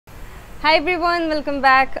Hi everyone, welcome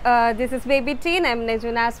back. This is BT948. I'm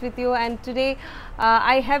Najunas with you, and today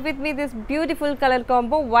I have with me this beautiful color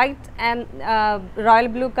combo, white and royal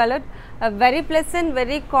blue color. A very pleasant,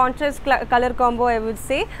 very contrast color combo, I would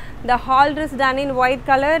say. The halter is done in white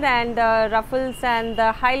color, and ruffles and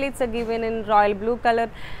the highlights are given in royal blue color.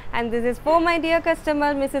 And this is for my dear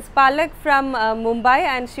customer, Mrs. Palak from Mumbai,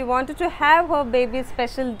 and she wanted to have her baby's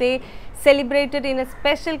special day celebrated in a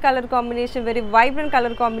special color combination, very vibrant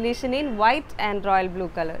color combination in white and royal blue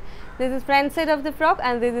color. This is front side of the frock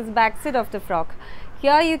and this is back side of the frock.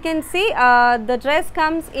 Here you can see the dress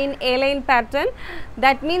comes in A-line pattern.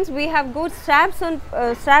 That means we have good straps on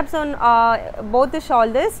both the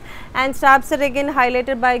shoulders, and straps are again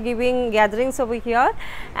highlighted by giving gatherings over here.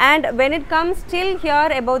 And when it comes till here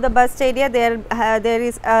above the bust area, there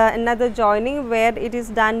is another joining where it is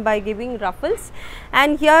done by giving ruffles.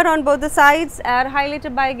 And here on both the sides are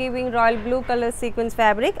highlighted by giving royal blue color sequence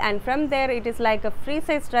fabric, and from there it is like a free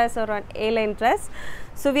size dress or an A-line dress.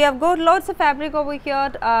 So we have got lots of fabric over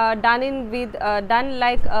here done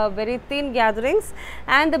like very thin gatherings,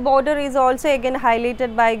 and the border is also again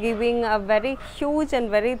highlighted by giving a very huge and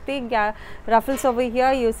very thick ruffles over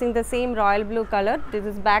here using the same royal blue color. This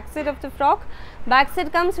is back side of the frock. Back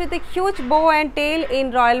side comes with a huge bow and tail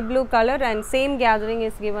in royal blue color, and same gathering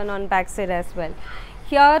is given on back side as well.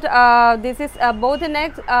 Here this is both the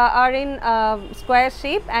necks are in square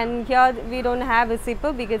shape, and here we don't have a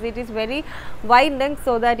zipper because it is very wide neck,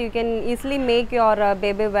 so that you can easily make your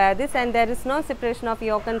baby wear this, and there is no separation of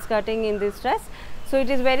yoke and skirting in this dress. So it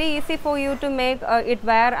is very easy for you to make it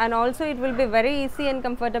wear, and also it will be very easy and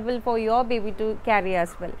comfortable for your baby to carry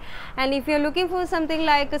as well. And if you are looking for something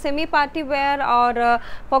like a semi party wear or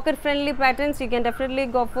pocket friendly patterns, you can definitely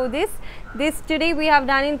go for this. This today we have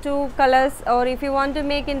done in 2 colors, or if you want to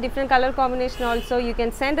make in different color combination also, you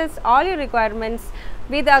can send us all your requirements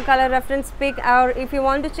with a color reference pic, or if you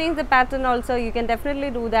want to change the pattern also, you can definitely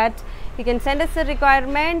do that. You can send us a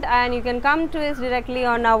requirement and you can come to us directly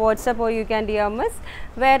on our WhatsApp, or you can DM us,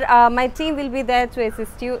 where my team will be there to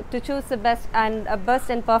assist you to choose the best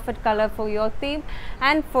and perfect color for your theme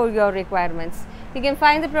and for your requirements. You can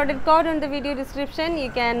find the product code on the video description.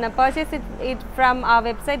 You can purchase it from our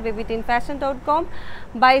website bb10fashion.com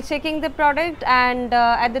by checking the product, and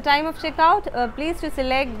at the time of checkout, please to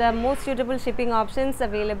select the most suitable shipping options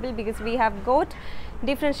available, because we have got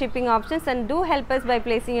different shipping options, and do help us by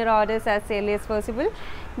placing your orders as early as possible,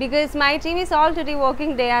 because my team is already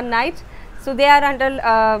working day and night. So they are under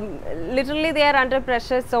literally they are under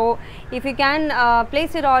pressure. So if you can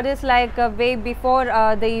place your orders like way before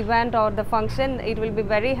the event or the function, it will be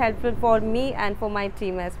very helpful for me and for my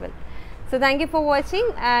team as well. So thank you for watching,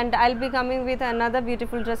 and I'll be coming with another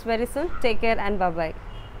beautiful dress very soon. Take care and bye bye.